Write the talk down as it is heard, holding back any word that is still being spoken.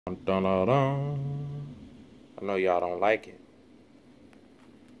Dun, dun, dun. I know y'all don't like it.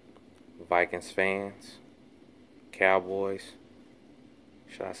 Vikings fans, Cowboys,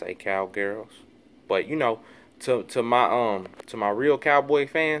 should I say cowgirls? But you know, to my real Cowboy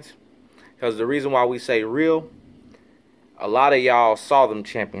fans, because the reason why we say real, a lot of y'all saw them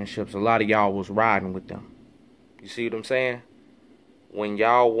championships. A lot of y'all was riding with them. You see what I'm saying? When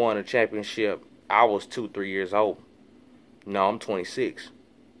y'all won a championship, I was 2-3 years old. No, I'm 26.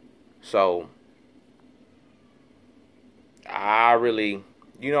 So I really,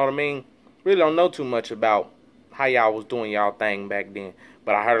 you know what I mean? Really don't know too much about how y'all was doing y'all thing back then.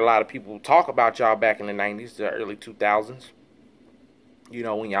 But I heard a lot of people talk about y'all back in the 90s, the early 2000s. You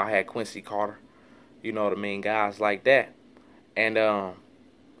know, when y'all had Quincy Carter. You know what I mean? Guys like that. And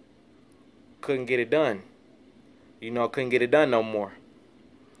couldn't get it done. You know, couldn't get it done no more.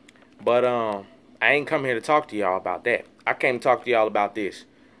 But I ain't come here to talk to y'all about that. I came to talk to y'all about this.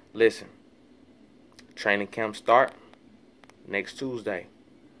 Listen, training camp start next Tuesday.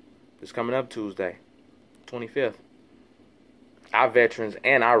 It's coming up Tuesday, 25th. Our veterans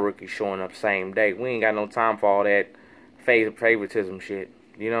and our rookies showing up same day. We ain't got no time for all that favoritism shit.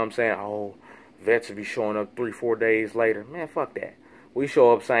 You know what I'm saying? Oh, vets will be showing up 3-4 days later. Man, fuck that. We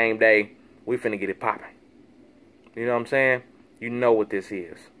show up same day. We finna get it popping. You know what I'm saying? You know what this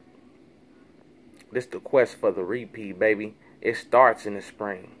is. This the quest for the repeat, baby. It starts in the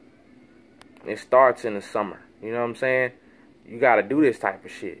spring. It starts in the summer. You know what I'm saying? You got to do this type of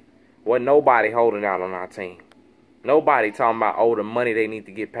shit. Wasn't nobody holding out on our team. Nobody talking about, oh, the money they need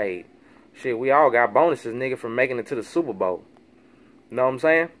to get paid. Shit, we all got bonuses, nigga, for making it to the Super Bowl. You know what I'm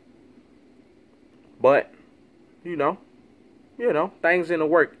saying? But, you know, things in the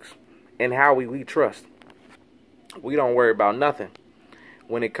works. And how we trust. We don't worry about nothing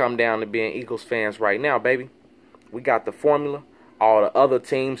when it come down to being Eagles fans right now, baby. We got the formula. All the other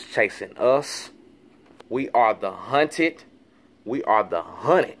teams chasing us. We are the hunted. We are the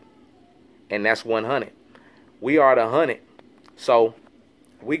hunted. And that's 100. We are the hunted. So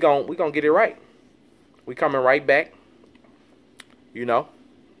we gon' get it right. We coming right back. You know.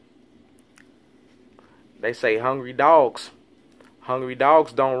 They say hungry dogs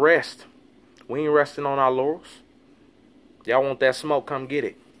don't rest. We ain't resting on our laurels. Y'all want that smoke, come get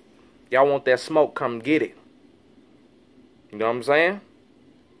it. Y'all want that smoke, come get it. You know what I'm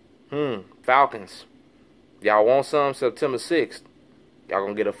saying? Falcons. Y'all want some September 6th. Y'all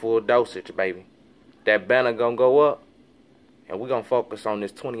gonna get a full dosage, baby. That banner gonna go up. And we gonna focus on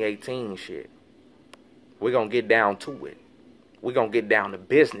this 2018 shit. We gonna get down to it. We gonna get down to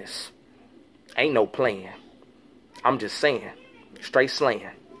business. Ain't no playing. I'm just saying. Straight slaying.